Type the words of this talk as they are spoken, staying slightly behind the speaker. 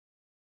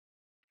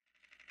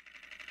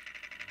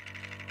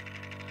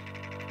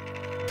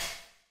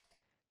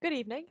Good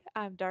evening.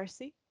 I'm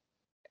Darcy,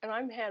 And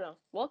I'm Hannah.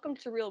 Welcome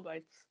to Real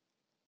Bites.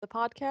 the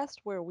podcast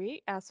where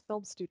we, as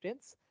film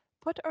students,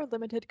 put our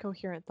limited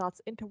coherent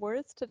thoughts into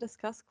words to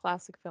discuss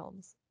classic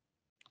films.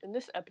 In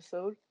this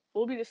episode,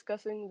 we'll be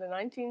discussing the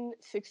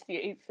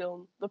 1968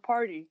 film The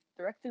Party,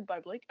 directed by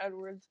Blake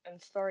Edwards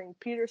and starring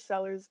Peter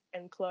Sellers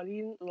and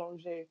Claudine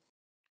Longer.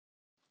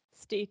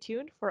 Stay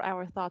tuned for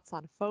our thoughts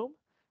on foam,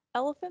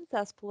 elephants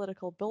as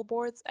political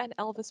billboards, and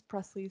Elvis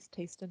Presley's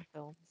taste in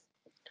films.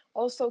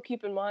 Also,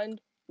 keep in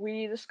mind,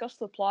 we discuss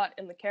the plot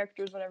and the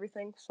characters and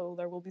everything, so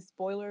there will be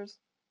spoilers.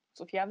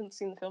 So if you haven't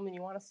seen the film and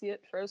you want to see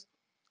it first,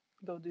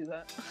 go do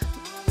that.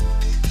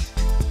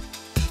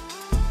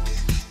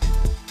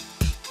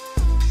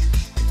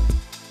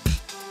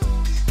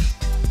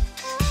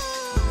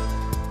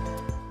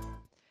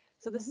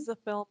 So, this is a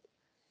film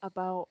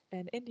about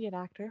an Indian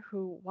actor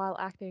who, while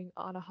acting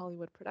on a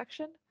Hollywood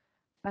production,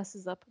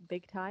 messes up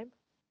big time.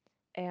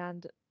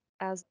 And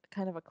as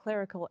kind of a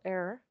clerical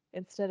error,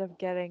 instead of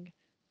getting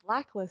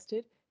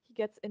blacklisted, he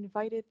gets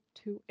invited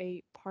to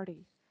a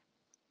party.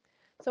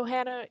 So,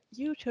 Hannah,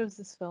 you chose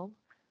this film.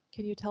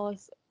 Can you tell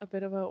us a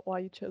bit about why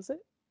you chose it?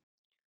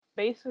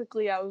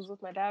 Basically, I was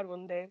with my dad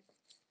one day,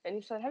 and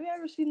he said, "Have you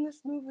ever seen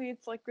this movie?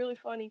 It's like really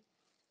funny."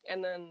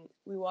 And then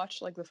we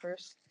watched like the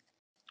first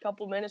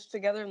couple minutes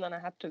together, and then I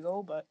had to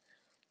go. But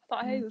I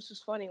thought, hey, Mm. this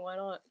is funny. Why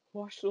not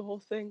watch the whole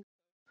thing?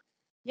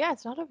 Yeah,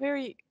 it's not a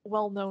very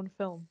well known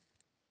film.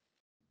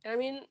 And I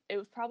mean, it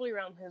was probably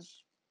around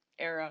his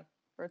era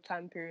or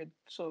time period,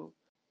 so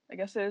I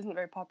guess it isn't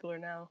very popular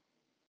now.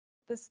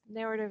 This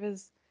narrative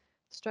is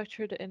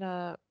structured in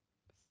a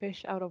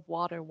fish out of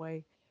water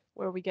way,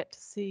 where we get to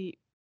see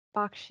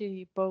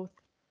Bakshi both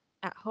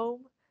at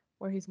home,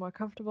 where he's more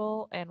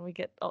comfortable, and we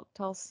get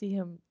to see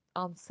him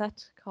on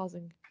set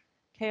causing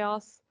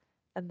chaos,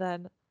 and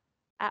then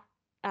at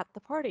at the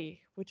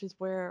party, which is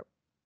where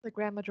the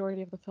grand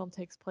majority of the film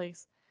takes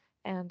place,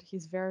 and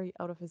he's very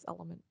out of his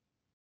element.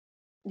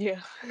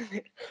 Yeah,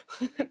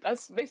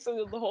 that's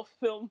basically the whole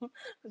film.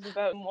 It's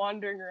about him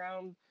wandering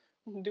around,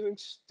 doing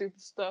stupid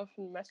stuff,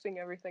 and messing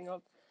everything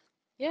up.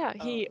 Yeah,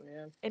 Oh he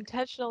man.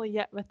 intentionally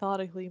yet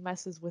methodically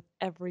messes with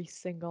every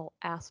single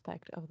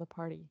aspect of the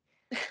party.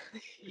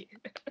 He,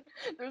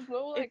 There's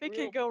no if like it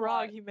can real go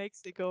wrong, plot. he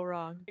makes it go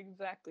wrong.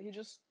 Exactly. He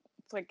just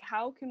it's like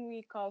how can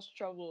we cause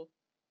trouble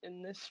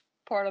in this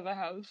part of the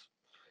house?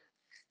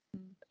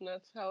 Mm. And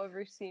that's how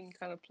every scene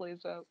kind of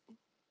plays out.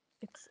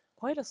 It's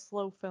quite a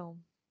slow film.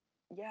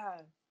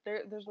 Yeah.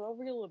 There's no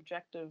real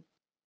objective.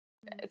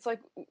 Mm. It's like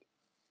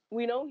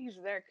we know he's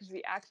there because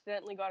he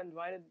accidentally got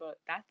invited, but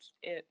that's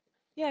it.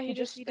 Yeah, He he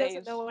just just he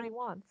doesn't know stays. what he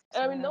wants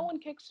And I mean, no around. one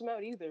kicks him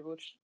out either,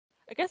 which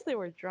I guess they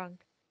were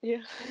drunk.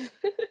 yeah.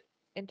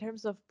 In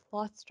terms of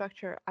plot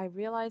structure, I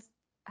realized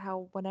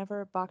how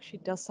whenever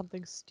Bakshi does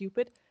something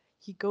stupid,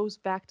 he goes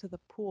back to the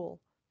pool,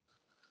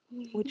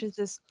 which is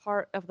this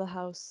part of the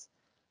house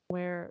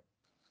where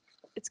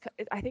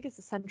I think it's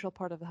the central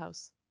part of the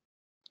house.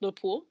 The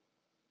pool?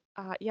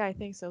 Yeah, I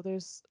think so.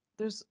 There's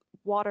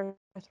water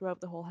throughout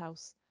the whole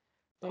house.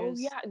 Oh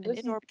There's yeah. an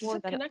indoor pool Does and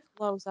it then it connect?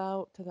 flows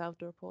out to the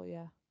outdoor pool.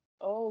 Yeah.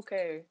 Oh,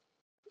 okay.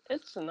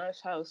 It's a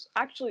nice house.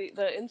 Actually,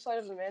 the inside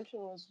of the mansion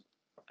was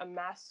a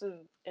massive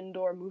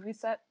indoor movie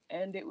set,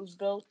 and it was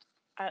built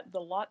at the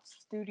Lot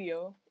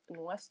Studio in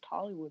West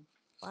Hollywood.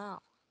 Wow.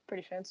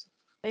 Pretty fancy.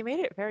 They made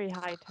it very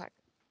high tech,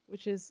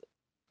 which is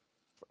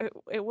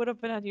it would have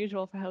been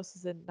unusual for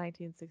houses in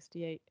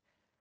 1968.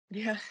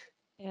 Yeah.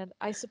 And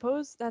I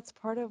suppose that's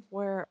part of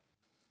where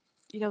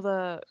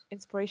the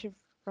inspiration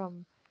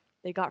from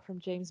they got from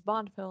James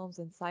Bond films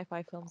and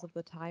sci-fi films of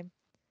the time,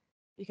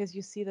 because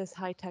you see this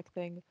high-tech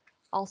thing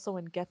also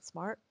in Get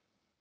Smart,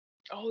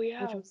 Oh which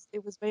yeah.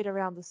 was made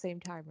around the same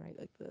time, right?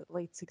 Like the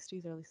late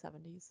 60s, early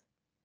 70s.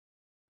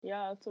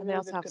 Yeah, that's a And they really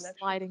also good have connection.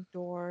 sliding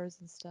doors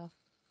and stuff.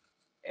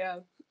 Yeah.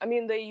 I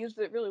mean, they used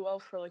it really well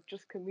for like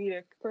just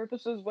comedic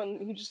purposes when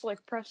he just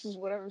like presses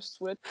whatever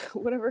switch,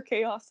 whatever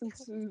chaos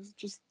ensues,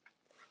 just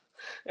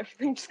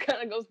everything just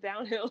kind of goes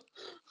downhill.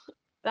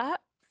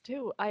 That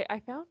too, I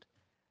found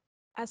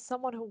as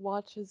someone who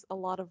watches a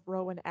lot of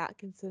Rowan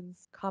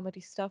Atkinson's comedy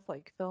stuff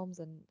like films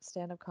and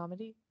stand-up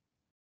comedy,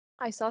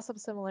 I saw some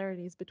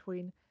similarities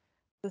between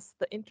the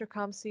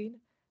intercom scene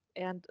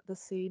and the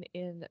scene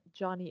in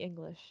Johnny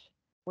English,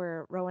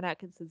 where Rowan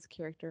Atkinson's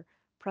character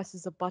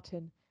presses a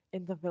button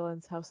in the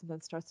villain's house and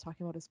then starts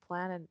talking about his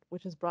plan, and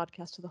which is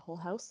broadcast to the whole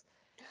house.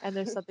 And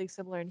there's something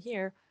similar in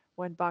here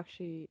when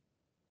Bakshi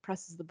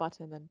presses the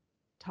button and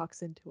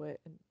talks into it,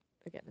 and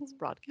again, it's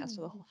broadcast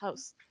to the whole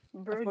house.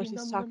 Of Birdie course, he's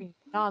num num. talking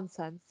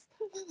nonsense,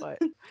 but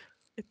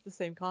it's the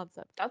same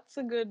concept. That's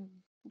a good.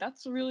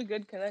 That's a really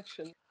good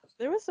connection.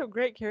 There were some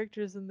great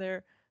characters in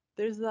there.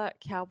 There's that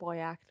cowboy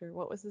actor.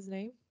 What was his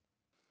name?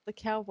 The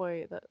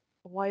cowboy, the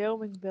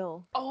Wyoming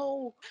Bill.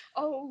 Oh,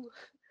 oh,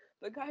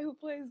 the guy who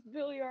plays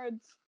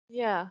billiards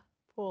Yeah,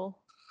 pool.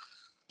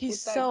 He's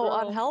with that so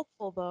girl.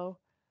 unhelpful though,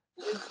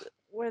 because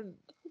when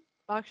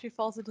Bakshi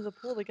falls into the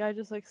pool, the guy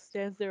just like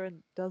stands there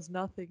and does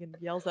nothing and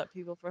yells at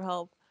people for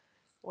help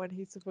when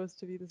he's supposed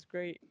to be this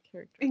great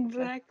character, which I found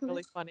Exactly.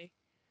 really funny.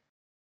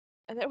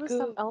 And there was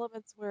some Good.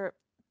 elements where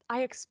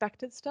I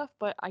expected stuff,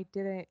 but I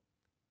didn't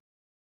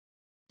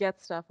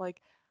get stuff.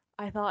 Like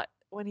I thought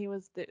when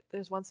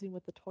there's one scene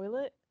with the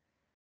toilet,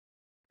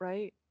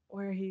 right,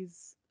 where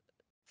he's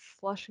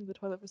flushing the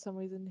toilet for some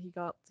reason. He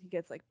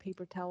gets like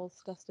paper towels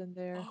stuffed in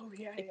there. Oh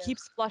yeah, It yeah.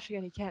 keeps flushing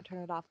and he can't turn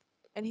it off.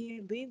 And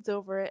he leans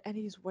over it and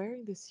he's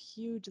wearing this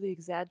hugely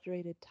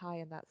exaggerated tie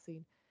in that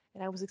scene.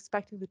 And I was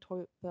expecting the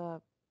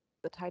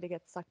tie to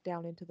get sucked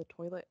down into the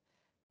toilet,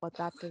 but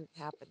that didn't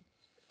happen.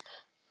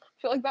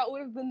 I feel like that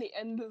would have been the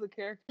end of the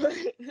character.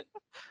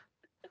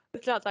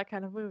 It's not that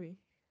kind of movie.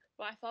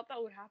 But I thought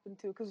that would happen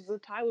too because the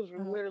tie was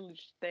Uh, literally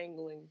just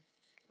dangling,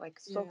 like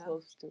so yeah.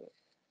 close to it.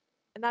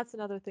 And that's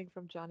another thing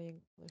from Johnny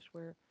English where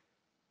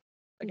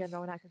again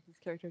Rowan Atkinson's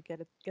character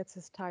gets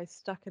his tie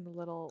stuck in the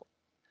little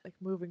like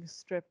moving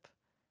strip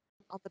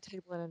on the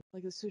table in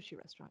like a sushi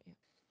restaurant. Yeah.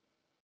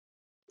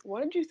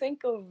 What did you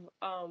think of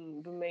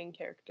the main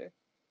character?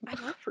 I I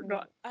liked him.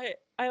 forgot. I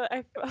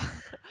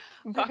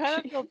kind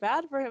of Bachi. feel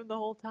bad for him the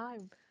whole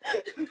time.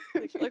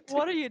 Me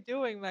What too. are you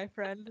doing, my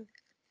friend?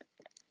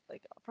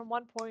 Like from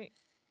one point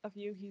of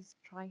view, he's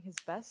trying his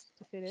best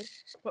to fit in,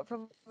 but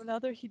from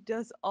another, he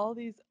does all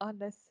these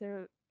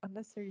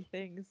unnecessary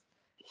things.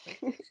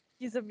 Like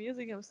he's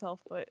amusing himself,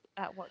 but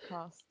at what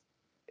cost?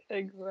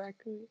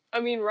 Exactly. I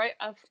mean, right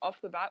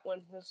off the bat,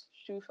 when his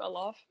shoe fell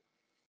off,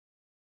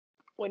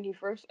 when he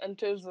first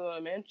enters the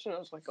mansion, I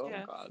was like, oh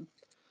Yeah. god,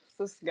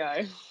 this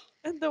guy.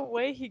 And the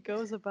way he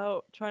goes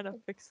about trying to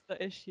fix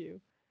the issue.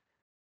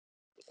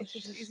 It's It's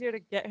just just, easier to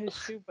get his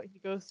shoe, but he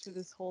goes through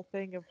this whole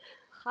thing of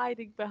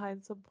hiding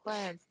behind some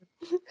plants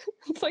and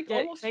it's like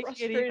almost making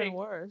it even frustrating,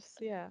 worse.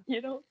 Yeah.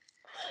 you know?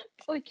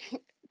 It's like,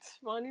 it's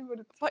funny, but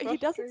it's But he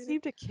doesn't frustrating.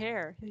 seem to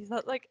care. He's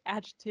not like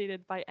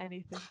agitated by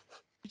anything.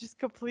 He's just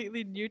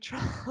completely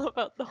neutral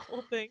about the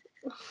whole thing,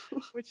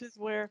 which is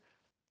where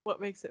what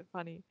makes it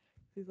funny.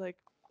 He's like,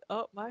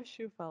 "Oh, my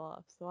shoe fell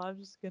off, so I'm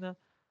just gonna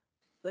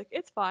like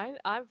it's fine.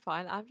 I'm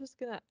fine. I'm just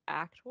gonna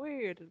act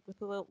weird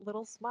with a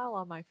little smile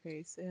on my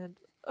face and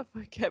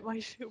get my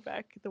shoe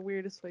back the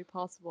weirdest way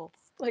possible."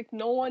 Like,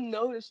 no one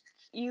noticed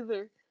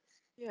either.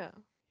 Yeah,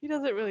 he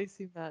doesn't really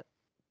seem that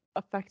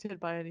affected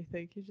by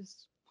anything. He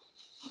just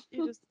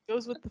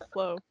goes with the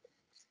flow.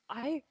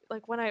 I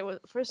like when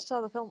first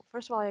saw the film.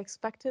 First of all, I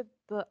expected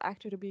the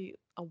actor to be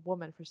a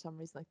woman for some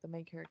reason, like the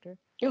main character.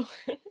 I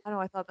don't know.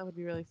 I thought that would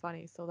be really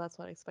funny, so that's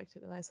what I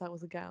expected. And I saw it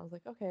was a guy. I was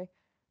like, okay.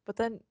 But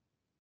then,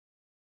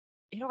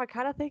 I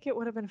kind of think it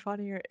would have been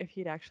funnier if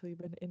he'd actually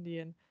been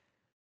Indian.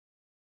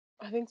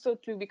 I think so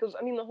too, because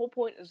I mean, the whole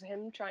point is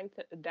him trying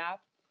to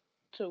adapt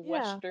to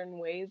Yeah, Western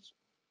ways.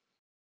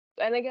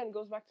 And again, it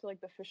goes back to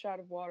like the fish out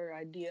of water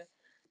idea.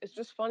 It's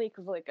just funny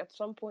because, like, at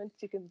some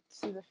points you can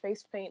see the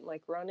face paint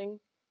like running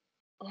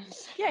on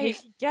his yeah. He,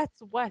 face. he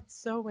gets wet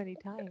so many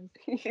times,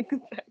 Exactly.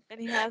 and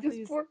he has His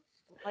these poor,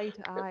 light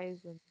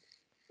eyes. And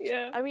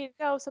yeah. I mean,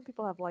 no, some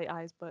people have light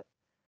eyes, but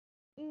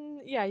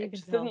yeah, you It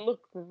can just tell. didn't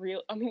look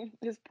real. I mean,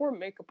 his poor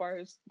makeup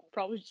artist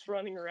probably just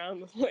running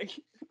around with like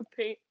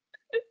paint,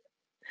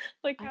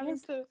 like I having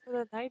guess to. for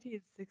the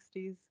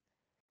 1960s,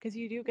 because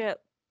you do get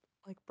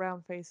like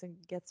brown face and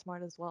get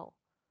smart as well.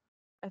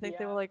 I think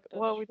they were Yeah, like, that's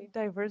well, we true. need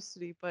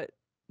diversity, but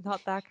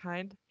not that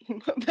kind,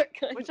 Not that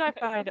kind which of I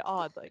find diversity.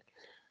 odd. Like,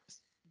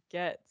 just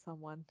get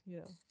someone.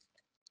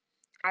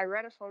 I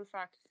read a fun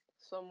fact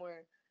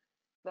somewhere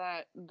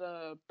that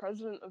the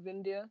president of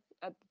India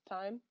at the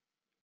time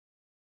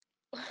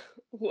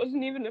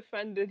wasn't even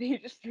offended. He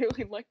just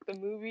really liked the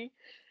movie,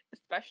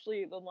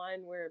 especially the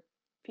line where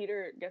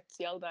Peter gets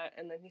yelled at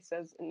and then he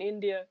says, "In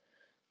India,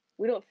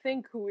 we don't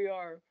think who we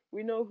are.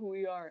 We know who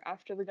we are."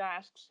 After the guy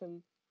asks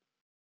him,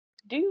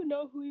 "Do you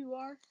know who you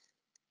are?"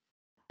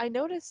 I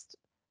noticed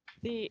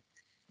the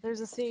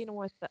there's a scene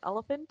with the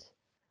elephant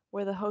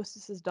where the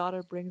hostess's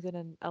daughter brings in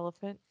an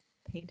elephant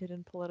painted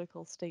in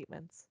political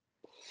statements,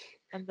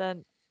 and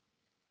then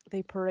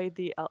they parade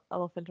the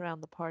elephant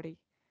around the party.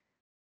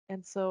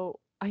 And so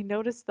I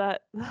noticed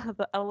that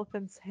the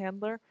elephant's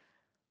handler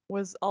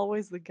was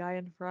always the guy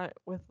in front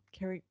with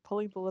carrying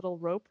pulling the little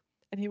rope,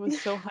 and he was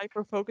so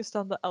hyper focused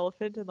on the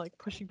elephant and like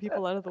pushing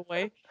people out of the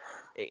way.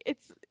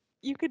 It's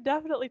you could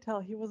definitely tell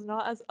he was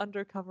not as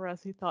undercover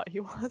as he thought he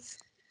was.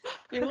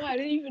 You know, I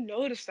didn't even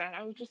notice that.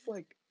 I was just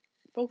like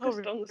Oh,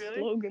 focused on the really?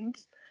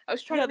 slogans. I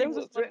was trying Yeah, to there read was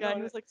this what's one written guy.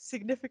 He on was like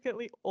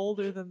significantly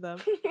older than them.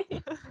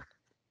 it.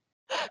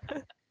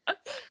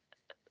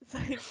 It's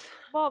like,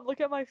 Mom, look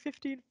at my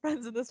 15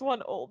 friends and this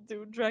one old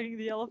dude dragging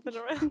the elephant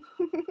around.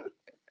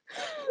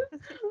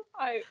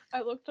 I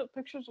looked up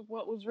pictures of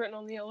what was written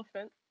on the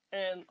elephant,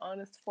 and on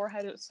its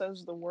forehead it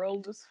says, "The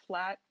world is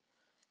flat,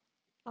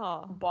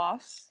 Aw.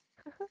 boss,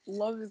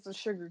 love is a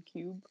sugar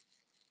cube,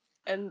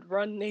 and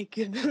run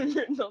naked,"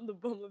 written on the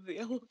bum of the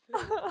elephant.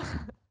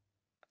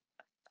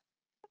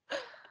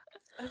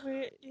 I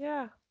mean,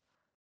 yeah.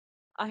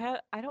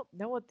 I don't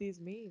know what these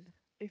mean.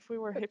 If we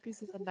were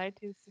hippies in the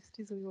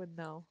 1960s, we would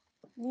know.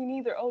 Me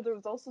neither. Oh, there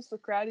was also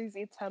Socrates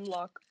eats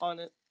hemlock on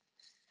it.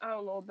 I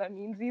don't know what that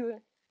means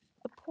either.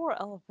 The poor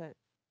elephant.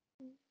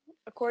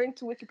 According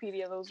to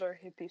Wikipedia, those are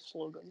hippie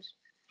slogans.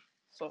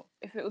 So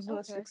if it was in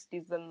the Okay.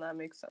 60s, then that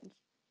makes sense.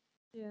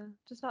 Yeah,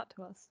 just not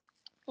to us.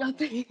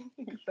 Nothing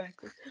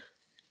exactly.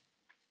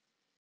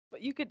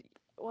 But you could,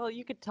 well,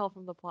 you could tell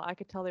from the plot. I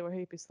could tell they were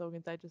hippie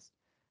slogans. I just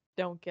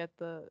don't get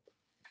the.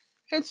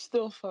 It's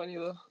still funny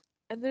though.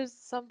 And there's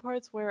some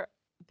parts where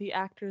the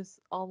actors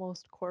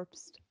almost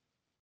corpsed.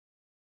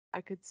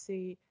 I could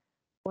see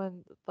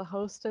when the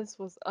hostess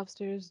was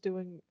upstairs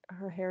doing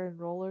her hair in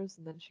rollers,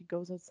 and then she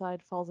goes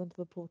outside, falls into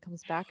the pool,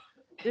 comes back.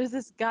 There's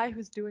this guy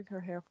who's doing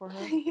her hair for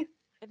her,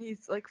 and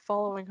he's like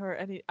following her,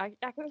 and you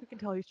can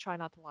tell he's trying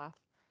not to laugh.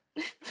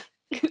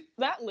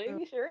 That So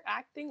lady, her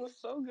acting was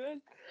so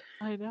good.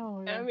 I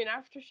know, And I yeah. mean,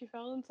 after she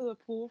fell into the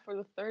pool for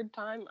the third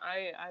time,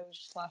 I was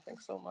just laughing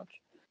so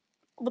much.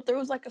 But there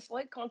was like a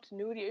slight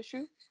continuity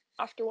issue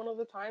after one of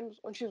the times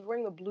when she was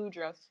wearing the blue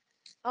dress.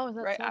 Oh, is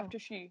that Right so? after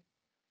she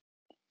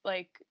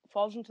like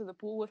falls into the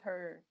pool with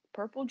her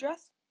purple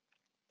dress,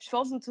 she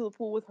falls into the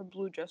pool with her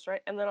blue dress,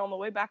 right? And then on the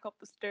way back up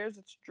the stairs,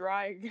 it's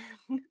dry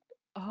again.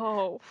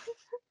 Oh,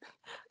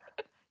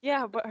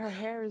 yeah, but her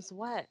hair is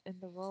wet in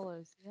the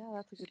rollers. Yeah,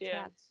 that's a good Yeah,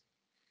 catch.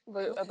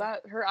 but Okay.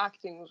 that her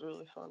acting was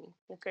really funny.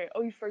 Okay.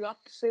 Oh, you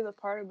forgot to say the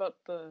part about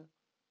the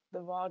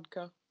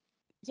vodka.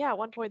 Yeah, at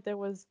one point there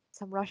was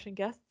some Russian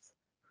guests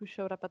who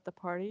showed up at the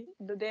party.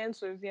 The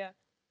dancers, yeah.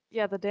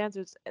 Yeah, the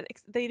dancers.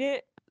 They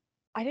didn't.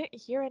 I didn't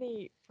hear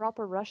any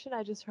proper Russian.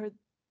 I just heard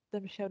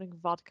them shouting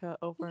vodka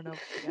over and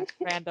over again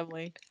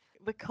randomly.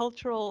 The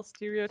cultural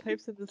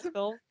stereotypes in this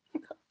film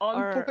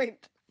On are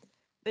point.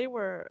 they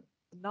were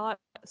not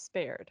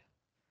spared.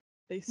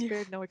 They Yeah.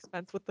 spared no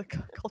expense with the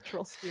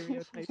cultural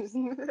stereotypes.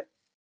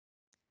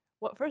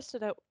 What first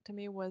stood out to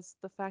me was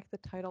the fact the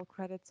title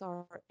credits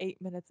are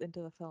 8 minutes into the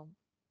film.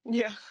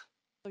 Yeah.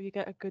 So you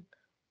get a good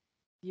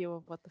view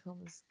of what the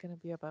film is going to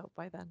be about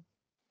by then.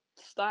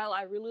 Style,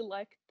 I really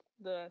liked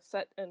the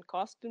set and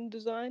costume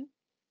design.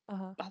 Uh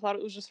huh. I thought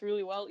it was just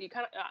really well. You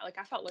kind of like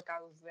I felt like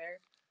I was there,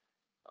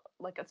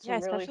 like at Yeah,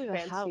 some really especially the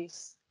fancy,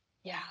 house.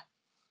 yeah,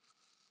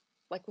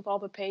 like with all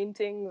the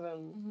paintings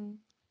and Hmm.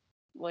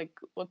 like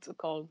what's it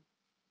called?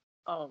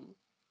 Um,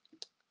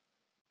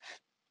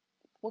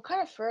 what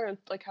kind of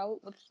furniture? Like how?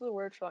 What's the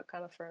word for that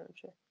kind of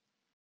furniture?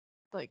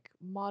 Like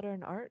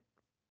modern art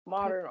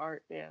type. Modern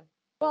art, yeah.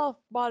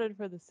 Well, modern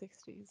for the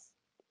 60s.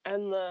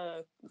 And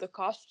the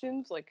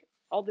costumes, like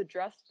all the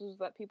dresses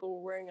that people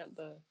were wearing at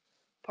the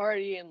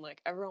party, and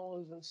like everyone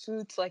was in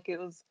suits. Like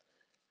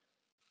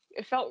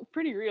it felt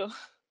pretty real.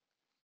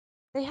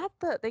 They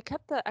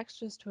kept the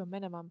extras to a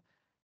minimum,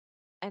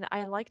 and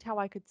I liked how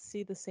I could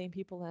see the same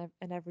people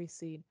in every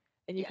scene,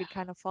 and you Yeah, could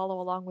kind of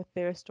follow along with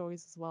their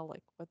stories as well,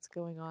 like what's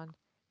going on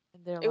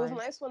in their it was lives.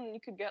 nice when you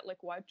could get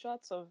like wide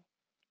shots of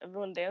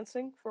everyone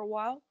dancing for a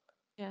while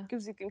Yeah.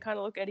 because you can kind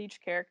of look at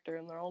each character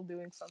and they're all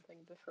doing something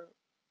different.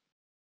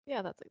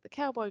 Yeah, that's like the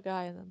cowboy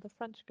guy and then the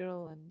French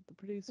girl and the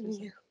producers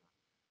and Yeah.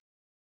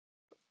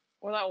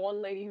 Or that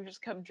one lady who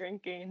just kept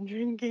drinking and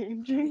drinking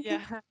and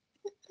drinking. yeah,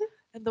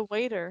 and the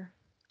waiter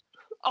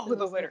Oh, that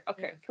the was waiter. there.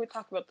 Okay, can we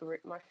talk about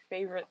my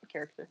favorite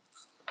character?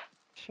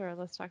 Sure,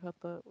 let's talk about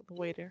the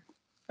waiter.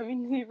 I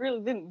mean, he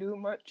really didn't do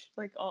much.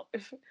 Like, all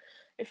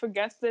if a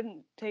guest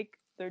didn't take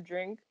their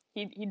drink,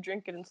 he'd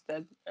drink it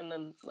instead. And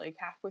then, like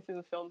halfway through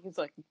the film, he's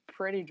like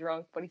pretty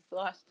drunk, but he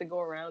still has to go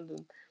around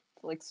and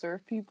like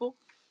serve people,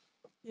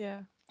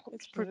 Yeah,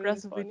 it's which is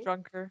really progressively funny.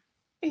 drunker.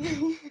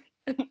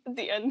 And at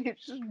the end, he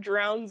just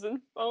drowns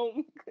in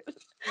foam,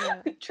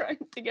 Yeah. trying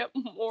to get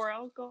more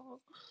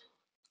alcohol.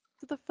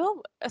 So the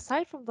film,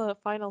 aside from the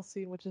final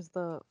scene, which is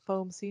the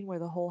foam scene where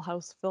the whole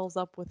house fills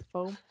up with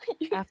foam,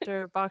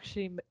 after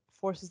Bakshi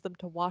forces them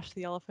to wash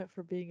the elephant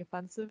for being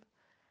offensive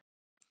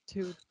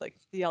to like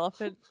the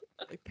elephant,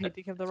 like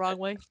painting him the wrong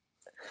way.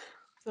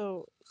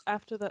 So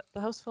after the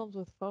house films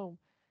with foam.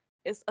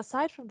 Is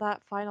aside from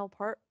that final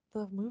part,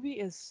 the movie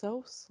is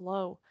so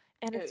slow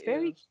and It it's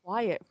very is.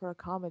 quiet for a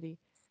comedy.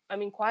 I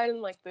mean, quiet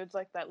and like there's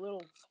like that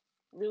little,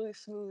 really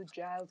smooth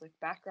jazz, like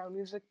background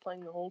music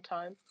playing the whole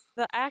time.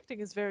 The acting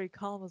is very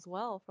calm as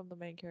well from the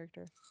main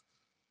character.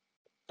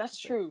 That's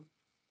He's like true.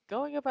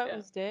 going about Yeah.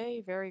 his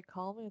day very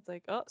calmly. It's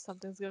like, oh,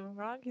 something's going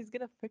wrong. He's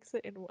gonna fix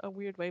it in a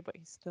weird way, but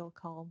he's still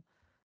calm.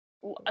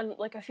 So, And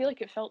like I feel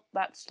like it felt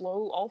that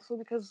slow also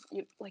because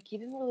like he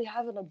didn't really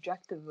have an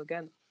objective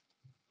again.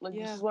 Like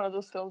this is yeah, one of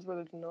those films where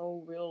there's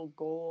no real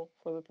goal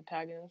for the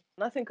protagonist.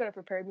 Nothing could have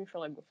prepared me for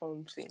like the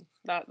phone scene.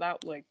 That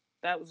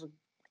was a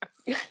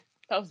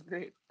that was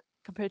great.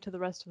 compared to the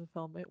rest of the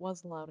film, it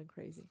was loud and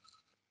crazy.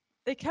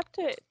 They kept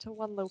it to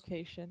one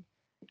location,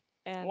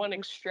 and One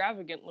which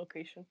extravagant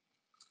location.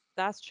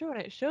 that's true,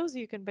 and it shows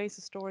you can base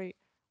a story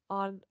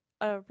on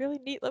a really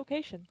neat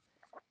location.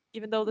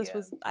 Even though this Yeah.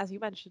 was, as you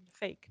mentioned,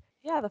 fake.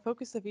 Yeah, the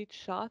focus of each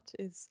shot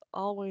is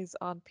always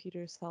on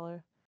Peter's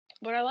cellar.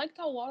 But I liked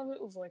how a lot of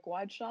it was like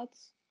wide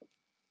shots.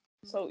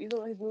 Mhm. So even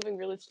though he's moving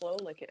really slow,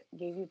 like it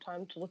gave you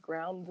time to look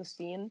around the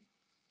scene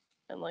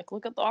and like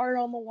look at the art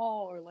on the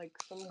wall or like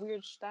some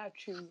weird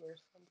statue or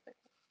something.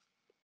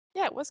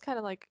 Yeah, it was kind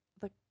of like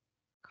the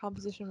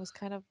composition was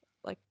kind of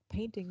like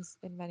paintings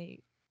in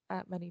many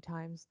at many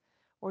times,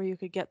 where you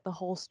could get the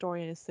whole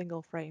story in a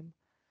single frame.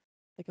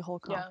 like a whole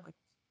Yeah, conflict.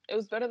 it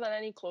was better than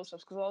any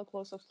close-ups because all the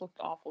close-ups looked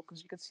awful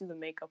because you could see the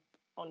makeup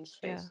on his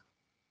Yeah. face,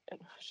 and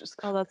it was just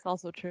Oh, that's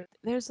also true.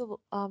 There's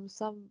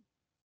some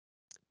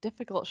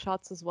difficult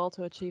shots as well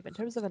to achieve in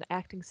terms of an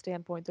acting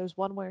standpoint. There's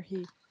one where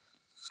he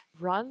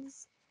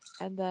runs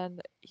and then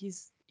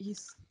he's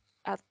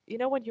at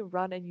when you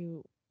run and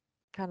you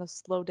kind of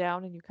slow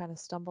down and you kind of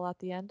stumble at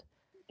the end.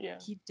 yeah.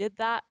 He did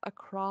that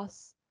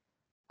across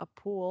a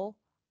pool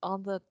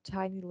on the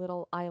tiny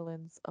little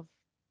islands of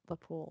the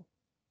pool,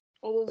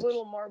 All those which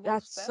little marble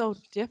that's so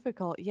steps.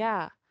 difficult.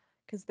 Yeah,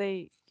 because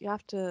they you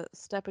have to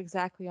step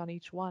exactly on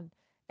each one,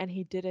 and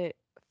he did it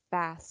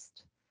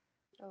fast.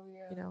 Oh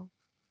You yeah. know,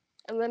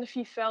 And then if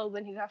he fell,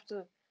 then he'd have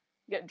to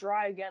get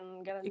dry again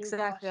and get a new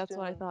exactly. That's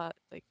what costume. I And thought.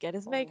 Like get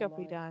his oh makeup my,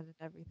 redone and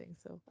everything.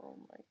 So oh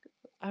my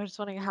god. I was just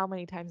wondering how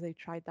many times they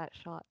tried that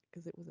shot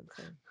because it was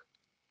insane.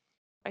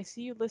 I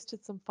see you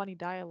listed some funny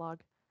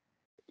dialogue.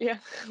 Yeah,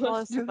 Tell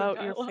let's us do the about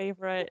your dialogue.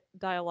 favorite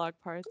dialogue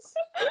parts.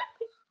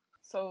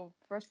 So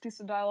first piece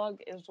of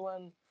dialogue is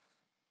when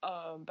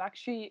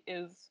Bakshi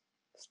is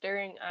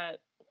staring at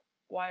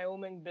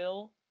Wyoming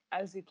Bill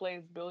as he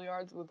plays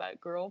billiards with that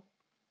girl.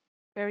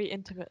 Very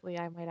intimately,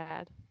 I might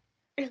add.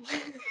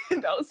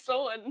 That was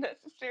so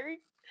unnecessary.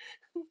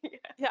 Yeah.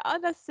 Yeah,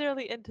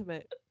 unnecessarily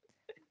intimate,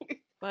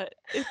 but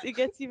it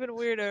gets even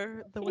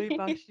weirder the way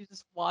Bakshi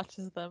just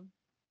watches them.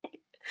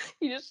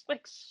 He just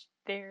like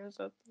stares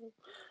at them.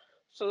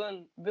 So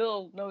then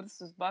Bill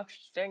notices Bakshi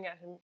staring at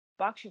him.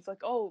 Bakshi's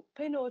like, "Oh,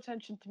 pay no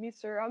attention to me,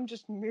 sir. I'm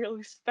just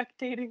merely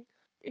spectating."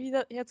 He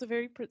has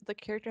a the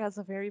character has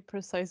a very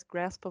precise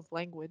grasp of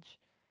language,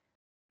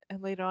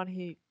 and later on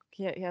he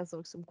has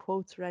like, some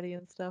quotes ready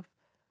and stuff.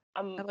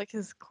 I I'm like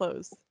his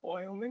clothes.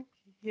 Wyoming.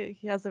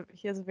 He has a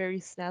very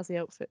snazzy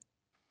outfit.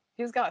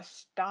 He's got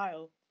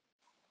style.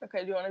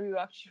 Okay, do you want to be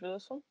Bakshi for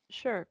this one?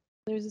 Sure.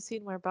 There's a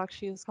scene where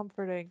Bakshi is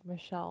comforting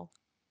Michelle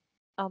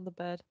on the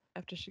bed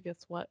after she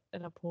gets wet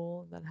in a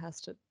pool and then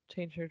has to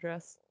change her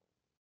dress.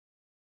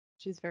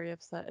 She's very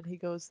upset, and he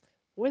goes,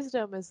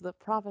 "Wisdom is the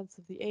province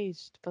of the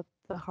aged, but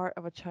the heart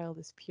of a child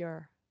is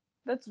pure."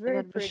 That's And very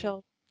then pretty.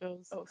 Michelle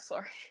goes, Oh,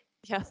 sorry.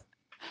 "Yes."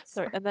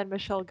 Sorry. Sorry. And then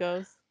Michelle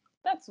goes,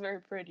 That's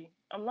very pretty.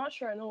 I'm not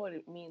sure I know what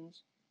it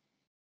means.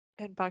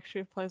 and Bakshi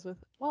replies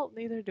with, "Well,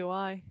 neither do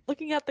I."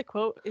 Looking at the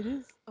quote, it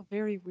is a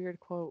very weird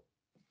quote.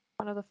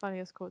 One of the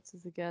funniest quotes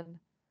is again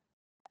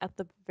at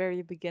the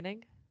very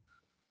beginning,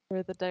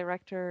 where the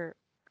director,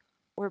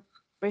 where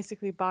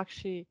basically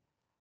Bakshi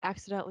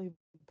accidentally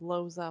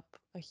blows up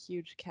a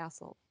huge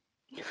castle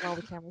while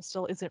the camera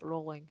still isn't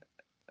rolling,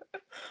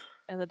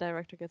 and the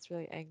director gets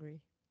really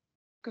angry.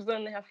 Because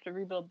then they have to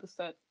rebuild the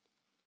set.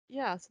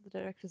 Yeah, so the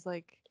director's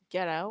like,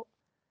 "Get out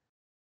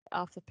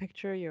off the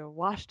picture, you're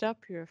washed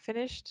up, you're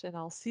finished, and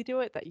I'll see to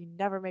it that you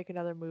never make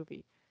another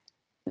movie."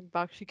 And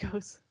Bakshi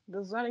goes,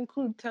 Does that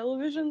include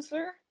television,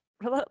 sir?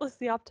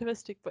 relentlessly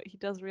optimistic, but he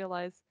does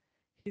realize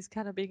he's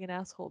kind of being an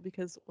asshole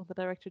because when the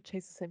director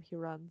chases him, he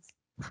runs.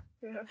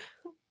 Yeah.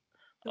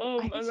 So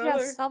I think he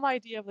has Another. some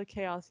idea of the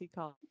chaos he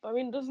caused. I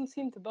mean, it doesn't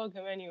seem to bug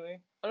him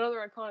anyway. Another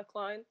iconic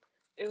line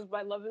is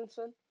by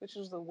Levinson, which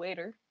is the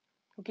waiter,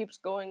 who keeps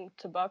going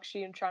to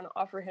Bakshi and trying to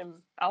offer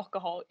him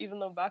alcohol, even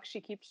though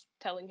Bakshi keeps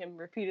telling him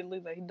repeatedly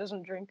that he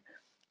doesn't drink.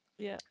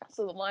 Yeah,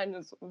 So the line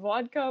is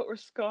vodka or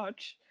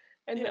scotch,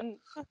 and yeah, then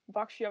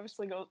Bakshi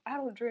obviously goes, "I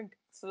don't drink."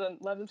 So then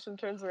Levinson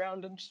turns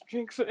around and just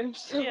drinks it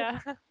himself. yeah.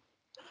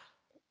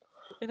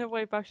 In a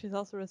way, Bakshi's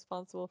also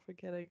responsible for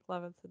getting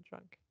Levinson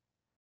drunk.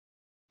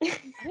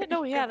 I didn't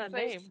know he His had a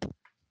face. name.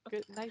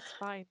 Good, nice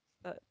find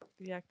that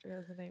the actor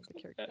has a name, the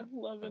character,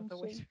 the Levinson.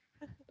 waiter.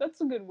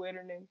 That's a good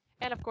waiter name.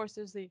 And of course,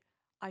 there's the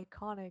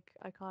iconic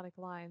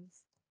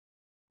lines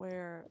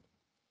where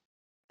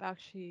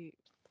Bakshi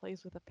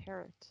plays with a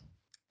parrot.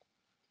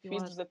 You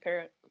want Feeds the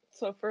parrot.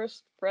 So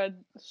first,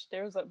 Fred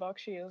stares at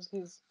Bakshi as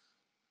he's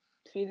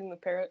feeding the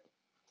parrot.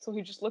 So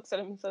he just looks at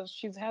him and says,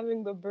 "She's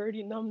having the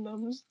birdie num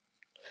nums."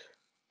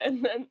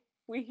 And then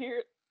we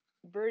hear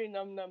birdie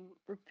num num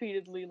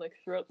repeatedly, like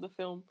throughout the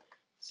film.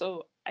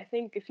 So I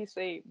think if you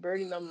say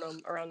birdie num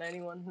num around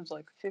anyone who's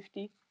like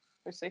 50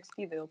 or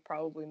 60, they'll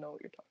probably know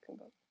what you're talking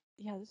about.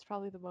 yeah, this is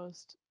probably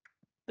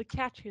the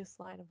catchiest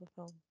line of the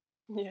film.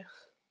 Yeah.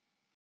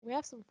 We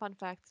have some fun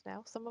facts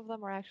now. Some of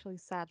them are actually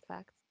sad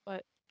facts,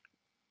 but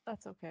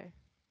that's okay.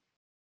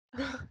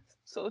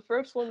 So the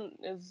first one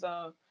is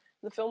the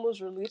film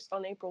was released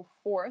on April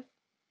 4th,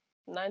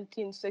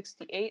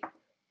 1968,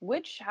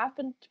 which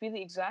happened to be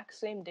the exact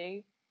same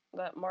day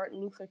that Martin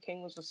Luther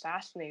King was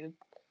assassinated,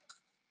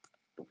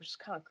 which is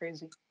kind of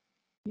crazy.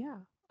 Yeah,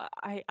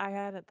 I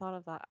hadn't thought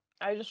of that.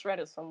 I just read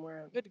it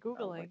somewhere and Good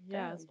I was googling, like,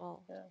 yeah, as damn,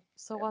 well. yeah,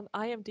 So yeah. on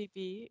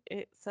IMDb,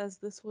 it says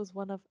this was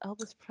one of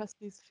Elvis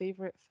Presley's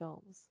favorite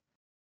films.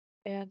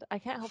 And I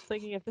can't help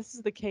thinking if this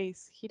is the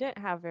case, he didn't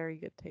have very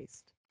good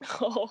taste.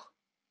 Oh,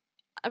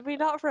 I mean,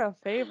 not for a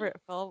favorite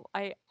film.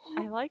 I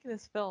like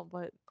this film,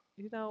 but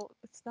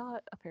it's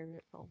not a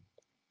favorite film.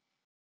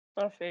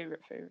 not a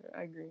favorite.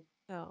 I agree.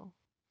 No.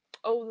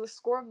 Oh, the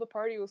score of the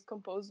party was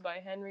composed by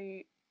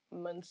Henry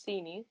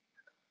Mancini,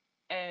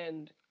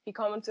 and He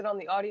commented on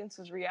the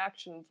audience's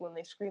reactions when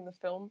they screened the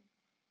film.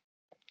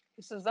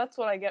 He says, "That's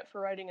what I get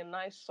for writing a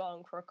nice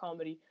song for a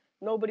comedy.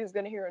 Nobody's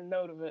going to hear a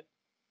note of it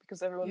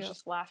because everyone's Yeah.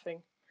 just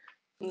laughing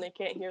and they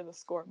can't hear the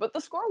score." But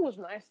the score was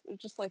nice. It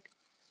was just like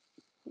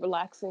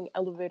relaxing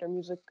elevator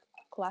music,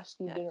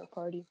 classy Yeah. dinner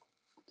party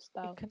It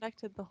style.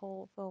 connected the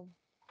whole film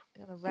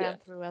and it Yeah. ran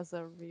through as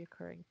a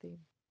reoccurring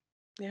theme.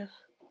 Yeah.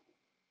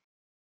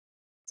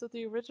 So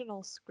the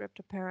original script,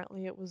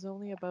 apparently, it was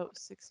only about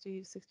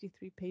 60,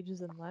 63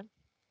 pages in length.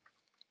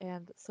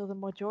 And so the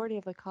majority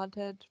of the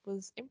content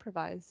was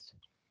improvised.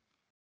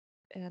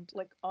 And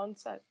Like on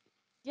set.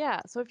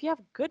 yeah, so if you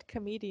have good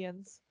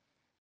comedians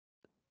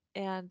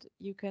and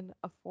you can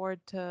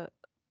afford to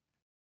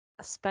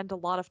spend a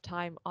lot of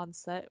time on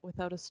set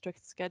without a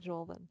strict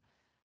schedule, then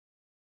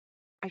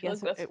I I feel guess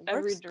like it, that's it every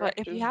works. But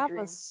if you director's have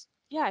dream.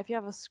 yeah, if you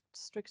have a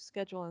strict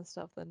schedule and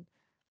stuff, then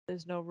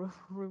there's no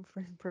room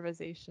for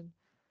improvisation.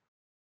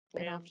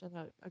 And Yeah.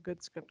 often a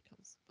good script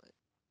comes. But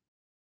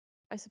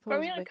I But I suppose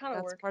mean, it maybe kind of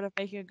that's worked. part of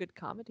making a good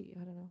comedy.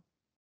 I don't know.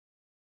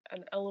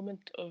 An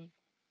element of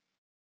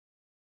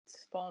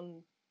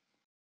spawn.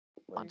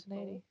 What do you call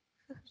Spontaneity. it?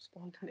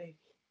 Spontaneity.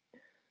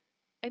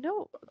 I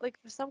know, like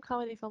for some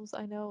comedy films,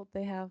 I know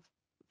they have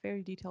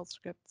very detailed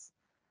scripts,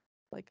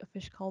 like A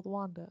Fish Called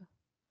Wanda.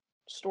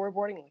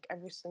 Storyboarding like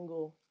every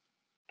single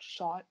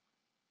shot.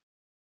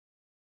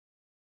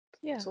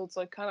 Yeah, So it's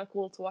like kind of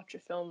cool to watch a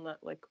film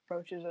that like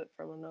approaches it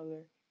from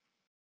another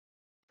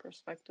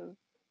perspective.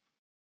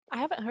 I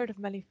haven't heard of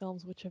many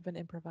films which have been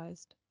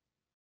improvised.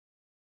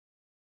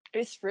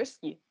 It's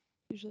risky.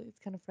 Usually, it's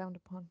kind of frowned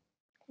upon.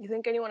 You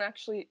think anyone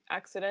actually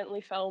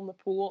accidentally fell in the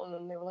pool and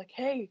then they were like,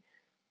 "Hey,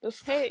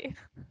 this Hey,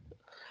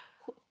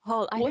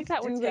 well, I think let's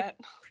that would do take that."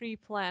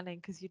 pre-planning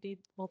because you need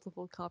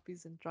multiple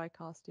copies and dry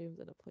costumes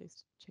and a place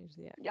to change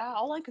the Yeah, actors.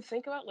 all I could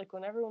think about, like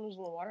when everyone was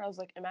in the water, I was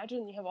like,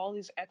 imagine you have all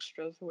these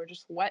extras who are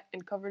just wet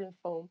and covered in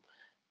foam,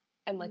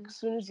 and like Mm. as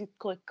soon as you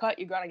click cut,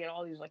 you gotta get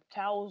all these like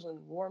towels and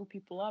warm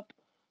people up.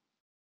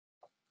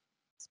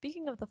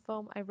 Speaking of the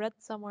foam, I read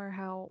somewhere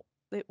how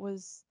it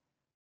was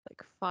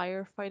like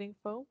firefighting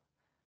foam.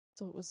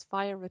 So it was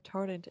fire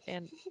retardant,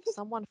 and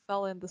someone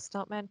fell in. The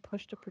stuntman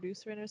pushed a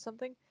producer in or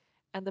something,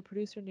 and the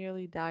producer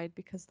nearly died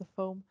because the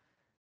foam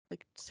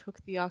like took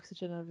the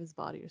oxygen out of his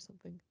body or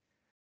something.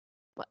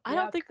 But I Yeah,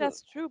 don't think because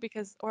that's true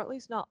because, or at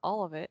least not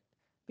all of it,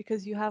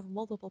 because you have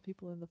multiple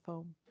people in the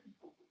foam.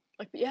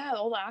 like yeah,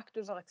 all the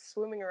actors are like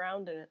swimming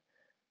around in it,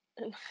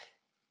 and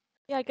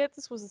Yeah, I get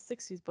this was the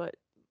 '60s, but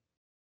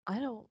I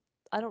don't,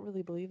 I don't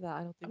really believe that.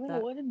 I don't I think don't know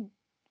that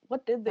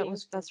what did they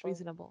use for that's foam?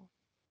 reasonable.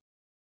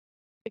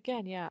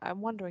 Again, yeah,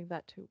 I'm wondering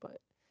that too, but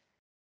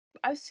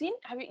I've seen.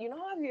 Have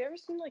you ever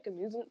seen like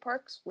amusement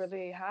parks where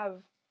they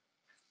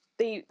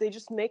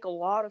just make a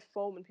lot of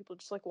foam and people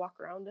just like walk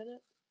around in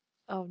it?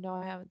 oh no,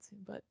 I haven't seen.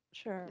 But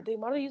sure, They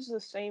might have used the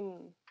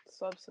same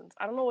substance.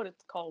 I don't know what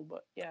it's called,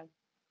 but yeah,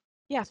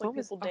 yeah, it's like foam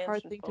is people a dance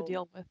hard in thing to foam.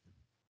 deal with.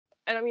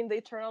 And I mean,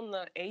 they turn on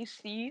the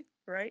AC,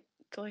 right,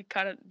 to like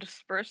kind of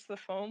disperse the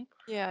foam.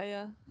 Yeah,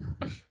 yeah.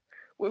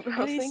 I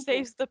And was he thinking,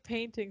 saves the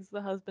paintings.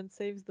 The husband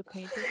saves the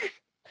paintings.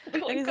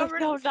 they're And like he's like,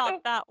 covered in no, not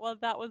foam. that one.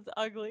 That one's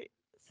ugly.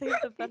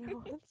 Save the better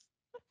ones.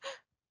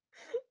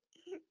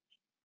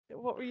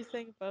 What were you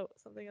saying about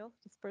something else?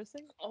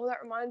 Dispersing? Oh,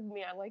 that reminded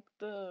me. I like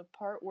the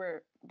part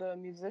where the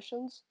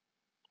musicians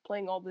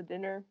playing all the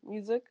dinner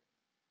music.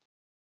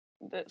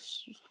 That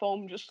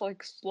foam just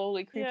like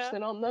slowly creeps Yeah.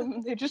 in on them,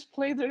 and they just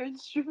play their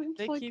instruments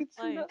They like keep it's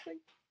playing. nothing.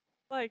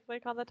 Like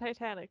on the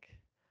Titanic.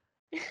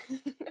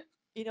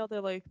 You know,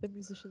 they're like the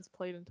musicians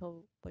played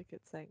until like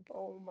it sank.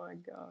 Oh my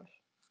gosh,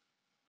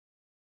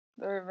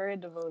 they're very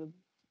devoted.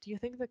 Do you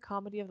think the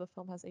comedy of the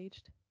film has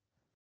aged?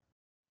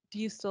 Do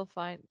you still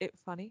find it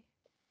funny?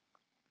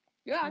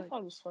 Yeah, I Like,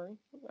 thought it was funny.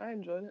 I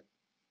enjoyed it.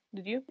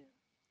 Did you? yeah.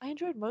 I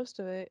enjoyed most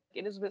of it.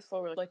 It is a bit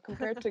slower, like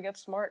compared to Get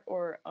Smart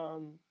or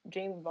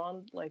James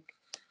Bond. Like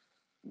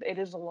it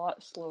is a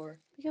lot slower.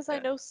 Because I Yeah.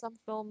 know some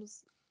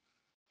films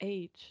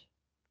age.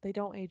 They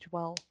don't age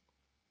well.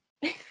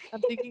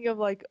 I'm thinking of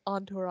like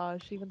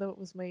Entourage, even though it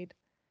was made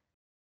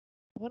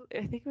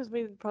I think it was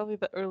made in probably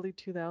the early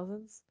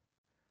 2000s.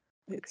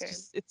 It's Okay.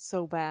 just it's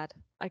so bad.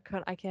 I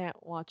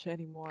can't watch it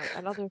anymore.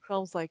 And other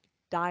films like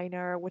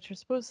Diner, which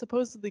are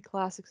supposedly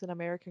classics in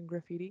American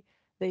graffiti,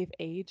 they've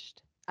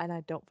aged and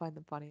I don't find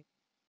them funny.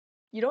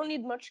 You don't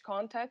need much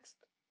context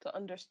to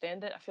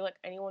understand it. I feel like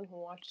anyone who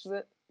watches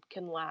it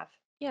can laugh.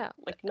 Yeah,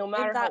 Like no in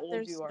matter how that old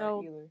there's you are, no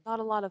either. not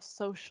a lot of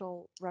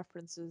social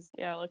references.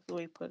 Yeah, I like the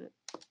way you put it.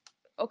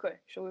 Okay,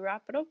 shall we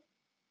wrap it up?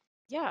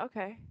 Yeah,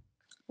 okay.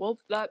 Well,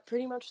 that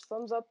pretty much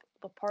sums up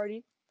the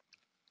party.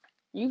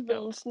 You've been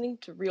Go. listening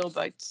to Real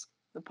Bites,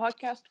 the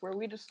podcast where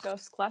we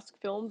discuss classic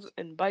films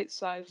in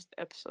bite-sized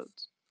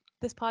episodes.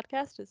 This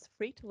podcast is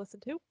free to listen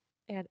to,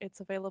 and it's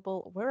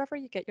available wherever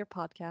you get your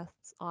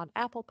podcasts on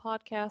Apple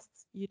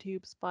Podcasts,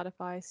 YouTube,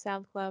 Spotify,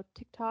 SoundCloud,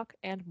 TikTok,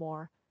 and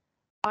more.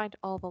 Find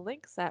all the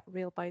links at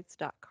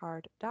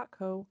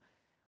realbites.card.co,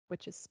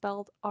 which is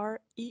spelled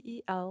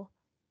REELBITES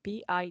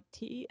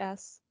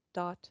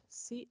dot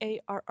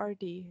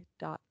CARRD.co.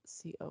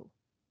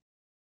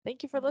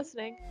 Thank you for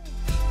listening.